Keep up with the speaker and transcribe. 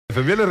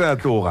Family re a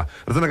tloga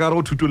re tsena ka re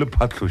go thuto le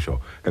phatlošo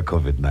ka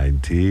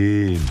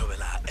COVID-19.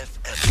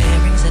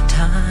 There is a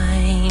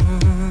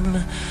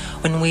time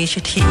when we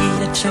should heed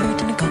a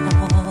certain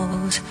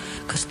cause,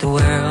 'cause the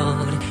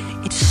world,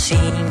 it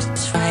seems,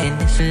 it's right in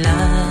this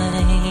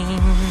line.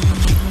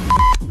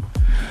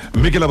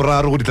 Mme ke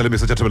laboraro go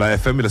Ditlalemeso tša Thobela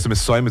FM le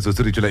semeswai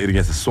metsotso re tšwela ering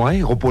ya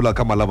seswai gopola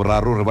ka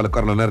malaboraro re ba le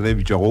karolwana re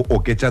ne bitšwa go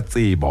oketša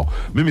tsebo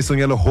mme mesong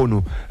ya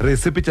lehono re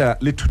sepetša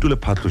le thuto le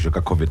phatlošo ka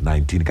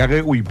COVID-19 ka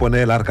ge o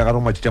iponela re ka gare go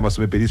matšatši a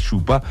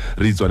masomepedi-šupa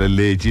re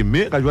itswaleletše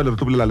mme ga jwale re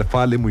tlo bolela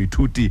lefa le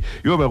moithuti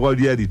yo bego a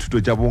dia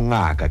dithuto tša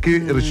bongaka ke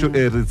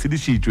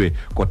Retshidisitswe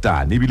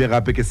Kotane ebile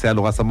gape ke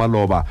sealoga sa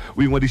maloba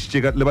o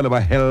ingwadišitše le ba le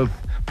ba Health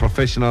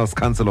Professionals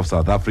Council of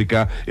South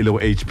Africa e le go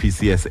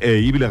HPCSA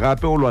ebile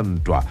gape o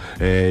lwantwa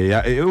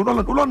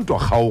o lwantwa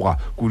kgaoga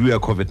kudu ya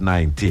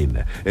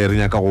COVID-19 re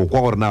nyaka go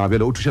kwa gore na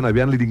bjale o thušana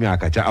bjang le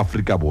dingaka tša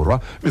Afrika Borwa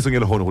mesong e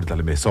le gone go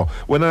Ditlalemeso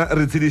wena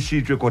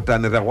Retshidisitswe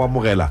Kotane re go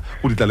amogela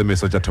go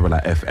Ditlalemeso tša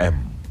Thobela FM.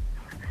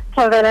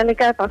 Thobela le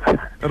ka papa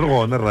re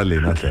gone ra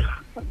lena tle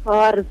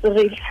re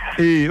tsogile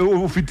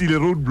o fitile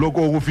road block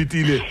o go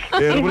fitile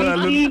re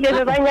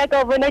bolela ba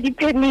nyaka bona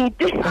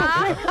di-permit o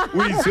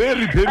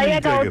iswere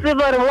permit ka o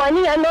tseba gore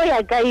ngwane ya no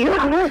ya ka yo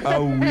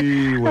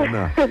awi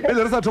wena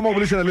re sa thoma go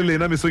boledišana le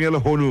lena mesong ya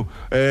lehono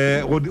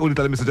go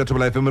Ditlalemeso tša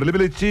Thobela FM re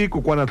lebeletše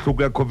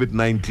kokwanahloko ya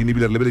COVID-19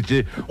 ebile re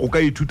lebeletše go ka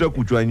ithuta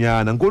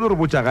kutswanyana nkone re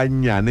botša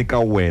gannyane ka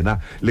wena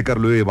le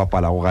karolo e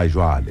bapalago ga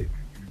jwale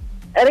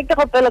re ke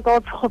gopela ka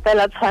go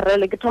gopela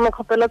tshwarele ke thoma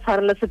gopela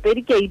tshwarele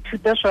sepedi ke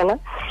ithuta sona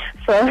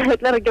so e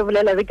tla re ke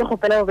bolela be ke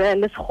gopela go bolela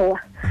le sekgowa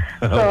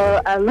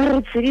so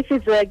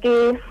Retshidisitswe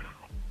ke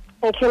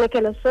a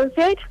clinical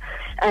associate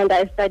and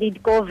I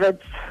studied COVID.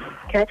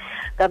 Okay,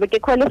 ka be ke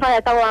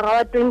qualify ka ngwaga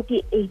wa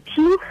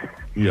 2018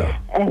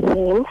 and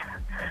then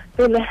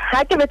pele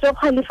ha ke betse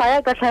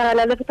qualify ka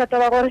tlhagana le bothata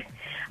ba gore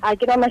a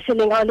ke na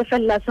mašeleng a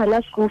lefella sana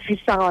school fees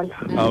sa gona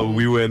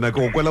awi wena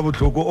go kwela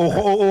botlhoko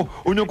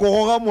o nyoko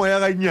go ga moya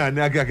ga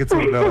nyane a ke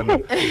tsona bana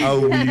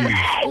awi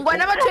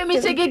ngwana ba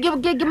thwemise ke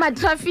ma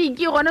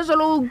traffic gona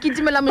solo o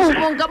kitimela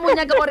mošomong ka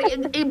monya ka gore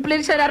e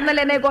Poledišano rena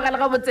le ena e go gala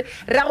ga botse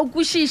ra go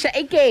kwishisha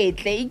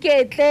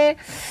iketle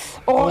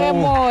o ge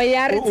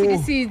moya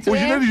Retshidisitswe o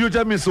jile dijo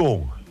tša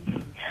mesong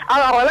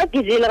rona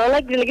ke jile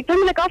ke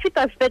thomile ka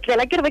feta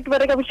sepetlele ke re ke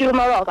bereka boširo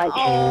maoba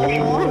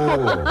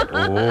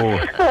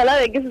wala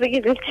be ke se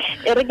e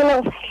re ke no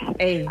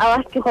a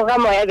wa ke go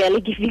ga moya bjale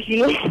ke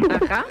fihlile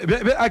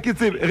be a ke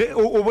tsebe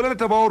o bolela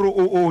taba gore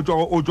o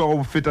tswa go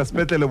feta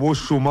sepetlele bo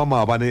šoma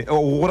maabane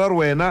go ra re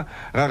wena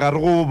ga re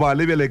go ba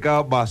lebele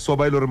ka baswa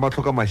ba ile gore ba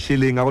tlhoka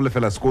mašeleng a go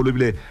lefela sekolo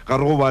ebile ga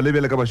re go ba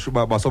lebele ka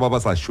baswa ba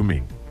sa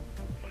šomeng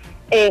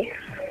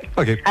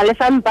okay a le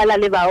sampala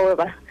le bao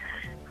ba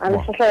I'm le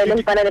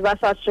mpana le ba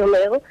sa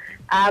shomego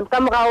ka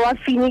morago wa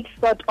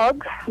phoenix.org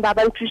ba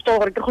ba nthušitše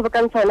gore ke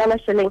kgobokantšha ona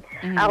mašeleng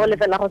a go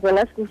lefela go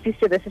tsona school fees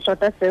se be se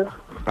shota seo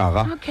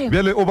aga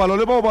bjale o balo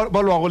le ba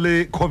lwago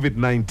le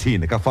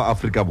COVID-19 ka fa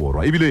Afrika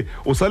Borwa ebile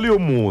o sa le yo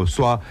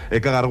moswa ka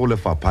gare go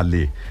lefapha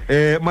le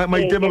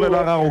maitemogelo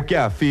a gago ke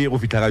afe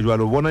go fitlha ga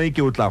jwalo bona e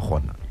ke o tla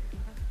kgona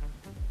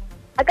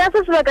a ka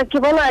se sebaka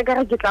ke bona ka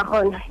re ke tla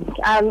kgona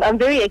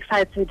I'm very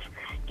excited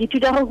ke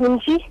ithuta go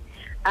gontši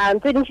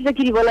tse dintši tse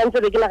ke di bonang tse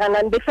be ke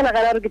naganang be ke sa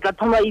nagana gore ke tla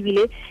thoma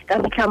ebile ka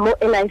fitlha mo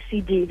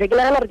NICD be ke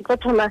nagana gore ke tlo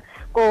thoma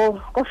ko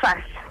fas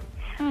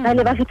ba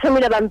le ba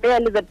fitlhomile bampeya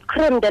le the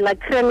creme de la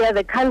creme ya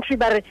the country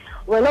ba re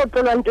wena o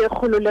tolwanto e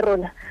kgolo le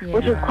rona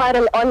which is quite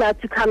an honor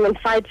to come and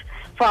fight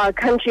for our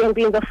country and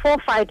be in the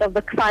forefront of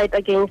the fight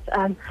against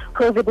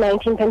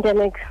COVID-19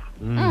 pandemic.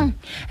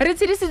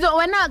 Retshidisitswe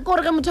wena go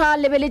re ge motho a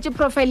lebeletše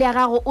profile ya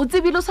gago o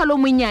tsebile o sa le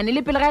monnyane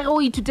le pele ga ge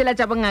o ithutela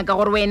tša bongaka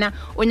gore wena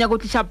o nyaka go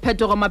tliša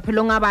phetogo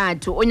maphelong a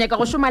batho o nyaka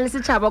go šoma le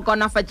setšhaba o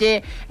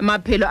kaonafatše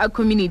maphelo a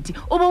community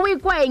o bo o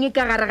ikwa eng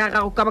ka gare ga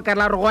gago ka baka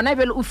la re gona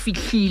bjale o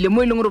fihlile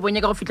mo e leng gore o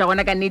bonyaka go fitlha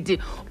gona ka nnete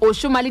o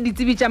šoma le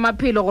ditsebi tša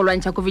maphelo go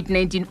lwantšha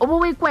COVID-19 o bo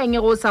o ikwa eng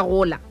go o sa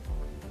gola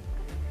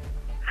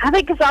ha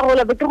be ke sa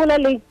gola be ke gola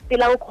le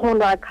pela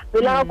nkgono wa ka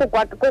pela go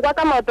kwa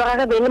ka maoto ga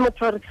ge be le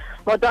motho gore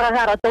maoto ga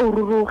ga rata go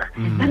ruruga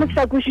ba le ke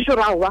sa kwešišo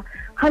rawa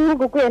ga nne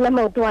koko yena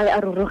maoto a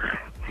ruruga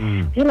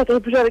jela ka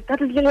ipotsa gore ka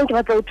tletleleng ke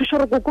batla go thuša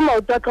gore koko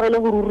maoto a tlogele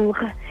go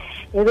ruruga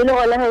e be le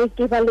gona ge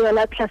ke ba le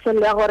yona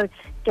tlhaselelo ya gore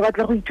ke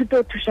batla go ithuta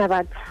go thuša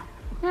batho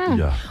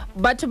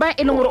batho ba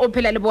e leng gore o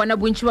phela le bona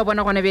bontši ba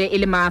bona gona be e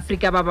le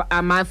maafrika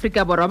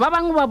borwa ba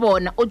bangwe ba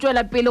bona o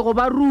tswela pele go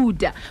ba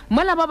ruta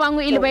mola ba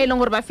bangwe e le ba e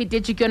leng gore ba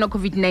fetetše ke yona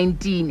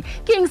COVID-19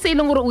 ke eng se e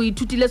leng gore o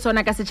ithutile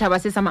sona ka setšhaba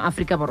se sa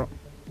maafrika borwa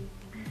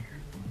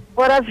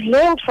What I've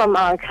learned from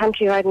our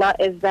country right now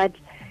is that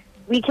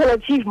we can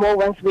achieve more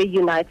once we're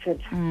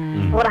united.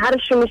 We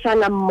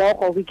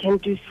can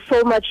do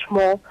so much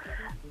more,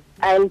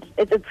 and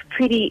it's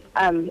pretty.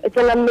 It's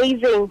an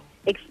amazing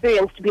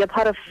experience to be a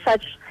part of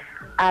such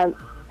a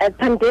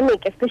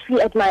pandemic,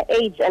 especially at my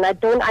age. And I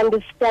don't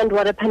understand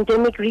what a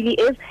pandemic really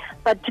is,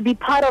 but to be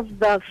part of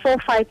the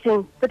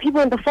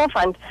people in the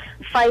forefront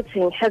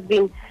fighting, has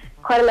been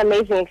quite an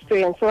amazing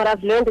experience. So what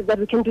I've learned is that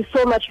we can do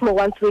so much more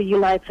once we're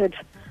united.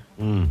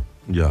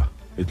 Yeah.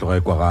 e tloga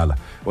e kwagala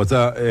wa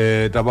tsa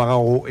taba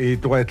gago e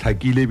tloga e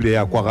tlhakile ebile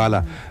ya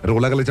kwagala re go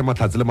lakaletša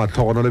matlhatse le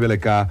matlhogono lebele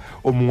ka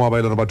o mongwe wa ba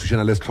ile gore ba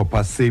thušana le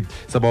setlhopha se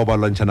sa bao ba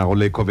lwantšhanago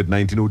le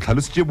covid-19 o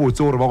tlhalositše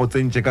botse gore ba go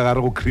tsentše ka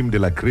gare go cream de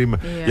la cream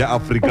ya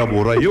Afrika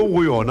Borwa yeo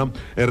go yona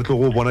re tlo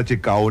go bona tše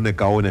kaone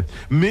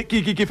mme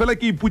ke fela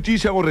ke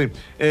ipotšiša gore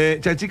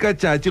tšatši ka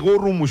tšatši go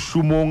re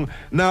mošomong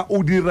na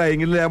o dira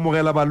eng le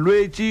amogela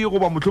balwetši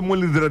goba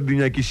mohlomongwe le dira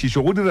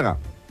dinyakišišo go direga.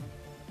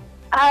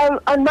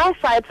 On my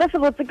side, first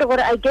of all,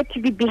 I get to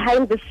be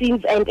behind the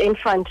scenes and in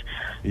front.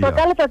 So,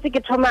 I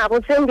take thoma. I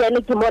was saying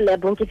the more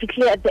lab, if you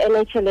clear at the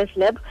NHLS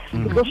lab,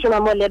 because you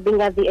more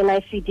labbing at the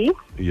NICD.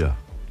 Yeah.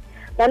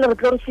 Then we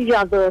go see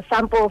the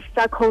sample of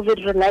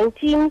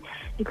COVID-19.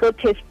 You go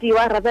test you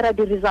rather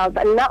the result.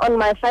 And now on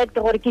my side,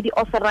 the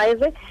authorize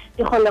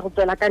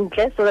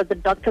the so that the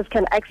doctors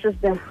can access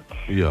them.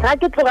 Yeah. I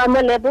get to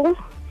more lab.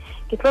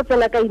 Ke tlo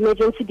tsena ka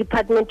emergency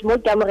department mo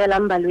ke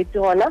amogelang balwetse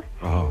gona,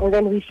 and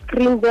then we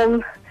screen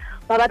them.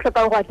 Ba ba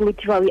tlhoka go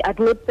admitiwa, we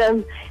admit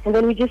them, and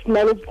then we just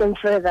manage them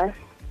further.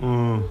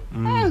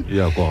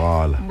 Ya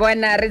kwagala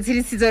bona re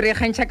tshedisitse re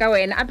kgantšha ka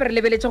wena ape re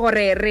lebeletse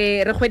gore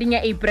re kgweding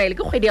ya April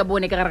ke kgwedi ya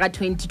bone ka gare ga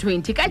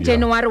 2020 ka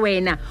January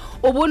wena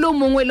o bolo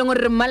mongwe le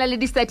gore re mmala le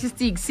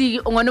di-statistics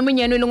ngwana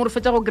monyane le gore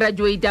fetsa go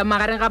graduate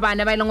magareng ga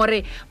bana ba ile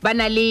gore ba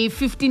na le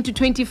 15 to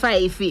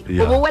 25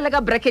 o bo wela ka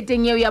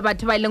bracketeng yeo ya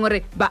batho ba ile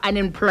gore ba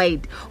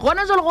unemployed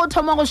gona jalo go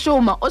thoma go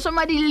shoma o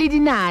shoma di le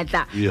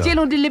dinatla tse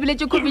le di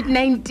lebeletse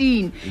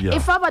COVID-19 e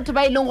fa batho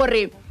ba ile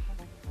gore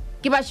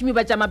ke ba shimi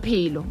ba tša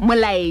maphelo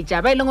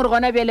molaetša ba ile gore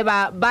gona bjale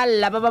ba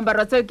lla ba bang ba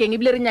rwatsa keng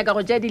ebile re nyaka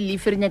go tša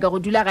di-leaf re nyaka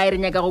go dula gae re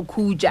nyaka go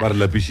khutša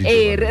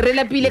re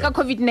lapile ka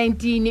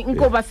COVID-19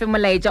 nko ba fe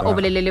molaetša o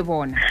bolele le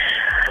bona.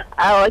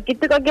 Ke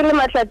teka ke le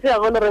mahlatse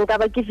a gone gore nka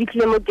ba ke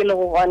fitlhile mo ke le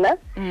go gona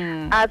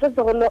se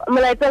segolo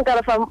molaetša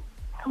nka ba fa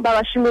ba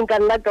ba shimeng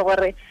ka nna ke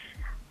gore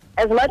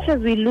as much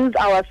as we lose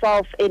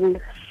ourselves in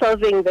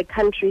serving the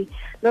country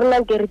le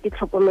rena nke re ke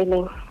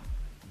tlhokomeleng.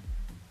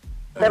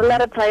 They're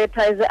not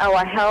prioritizing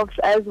our health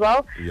as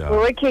well. We're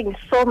working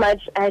so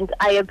much, and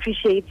I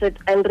appreciate it.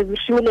 And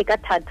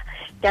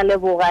I'm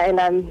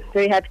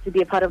very happy to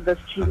be a part of this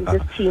team.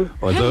 Bachelor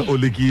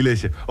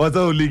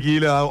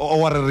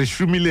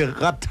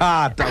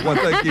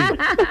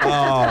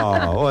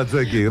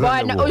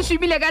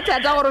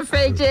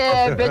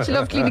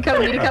of Clinical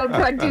Medical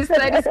Practice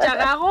Studies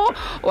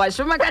wa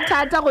shoma ka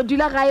thata go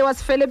dula gae wa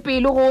se fele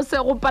pelo go se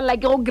go palla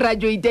ke go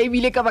graduate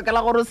ebile ka baka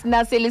la go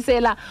sna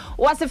selesela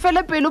wa se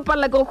fele pelo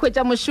palla go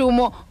khwetsa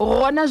moshomo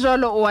gona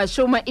jalo wa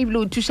shoma ebile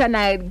o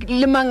thušana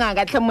le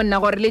mangaka tle monna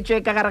gore le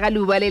tswe ka gare ga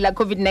leuba le la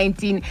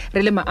COVID-19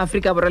 re le ma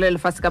Afrika Borwa le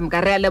lefatshe ka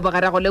moka re a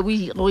lebogara go le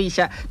go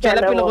isha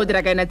tswela pele go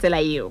dira ka ena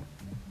tsela eo.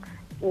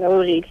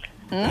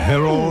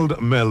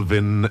 Harold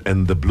Melvin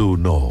and the Blue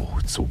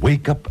Notes.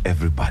 Wake up,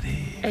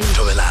 everybody. There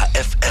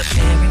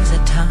is a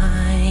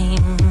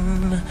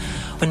time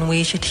when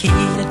we should heed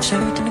a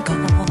certain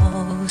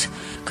cause,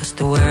 'cause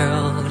the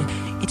world,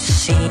 it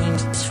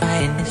seems, it's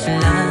right in this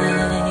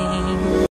line.